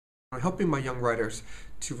I'm helping my young writers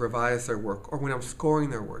to revise their work, or when I'm scoring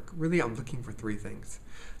their work, really I'm looking for three things.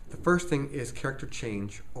 The first thing is character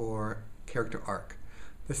change or character arc.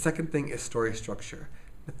 The second thing is story structure.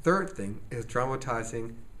 The third thing is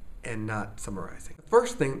dramatizing and not summarizing. The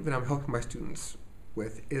first thing that I'm helping my students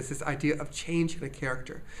with is this idea of change in a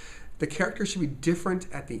character. The character should be different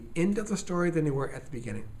at the end of the story than they were at the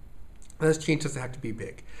beginning. And this change doesn't have to be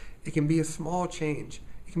big. It can be a small change.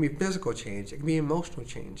 It can be a physical change. It can be an emotional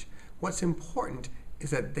change. What's important is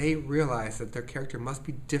that they realize that their character must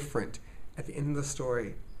be different at the end of the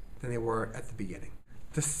story than they were at the beginning.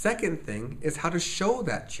 The second thing is how to show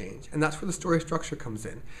that change, and that's where the story structure comes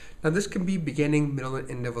in. Now this can be beginning, middle, and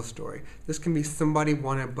end of a story. This can be somebody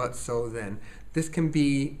wanted but so then. This can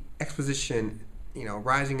be exposition,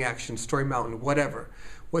 rising action, story mountain, whatever.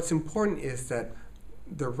 What's important is that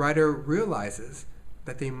the writer realizes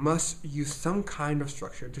that they must use some kind of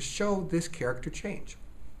structure to show this character change,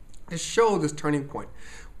 to show this turning point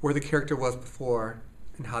where the character was before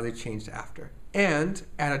and how they changed after. And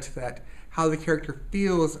added to that, how the character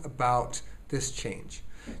feels about this change.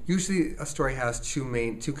 Usually a story has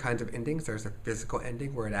two kinds of endings. There's a physical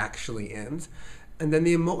ending where it actually ends, and then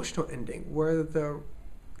the emotional ending where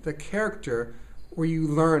the character, where you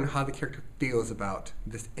learn how the character feels about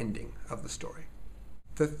this ending of the story.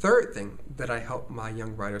 The third thing that I help my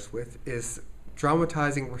young writers with is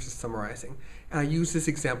dramatizing versus summarizing. And I use this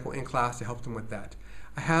example in class to help them with that.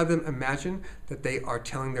 I have them imagine that they are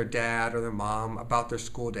telling their dad or their mom about their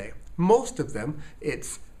school day. Most of them,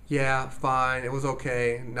 it's, yeah, fine, it was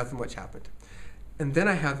okay, nothing much happened. And then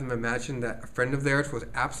I have them imagine that a friend of theirs was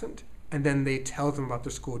absent, and then they tell them about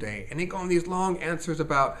their school day. And they go on these long answers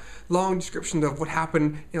about, long descriptions of what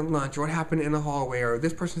happened in lunch, or what happened in the hallway, or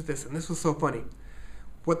this person's this, and this was so funny.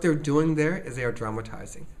 What they're doing there is they are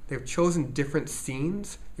dramatizing. They've chosen different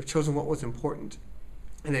scenes, they've chosen what was important,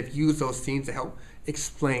 and they've used those scenes to help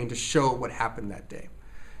explain, to show what happened that day.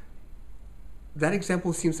 That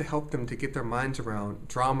example seems to help them to get their minds around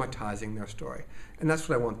dramatizing their story, and that's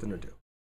what I want them to do.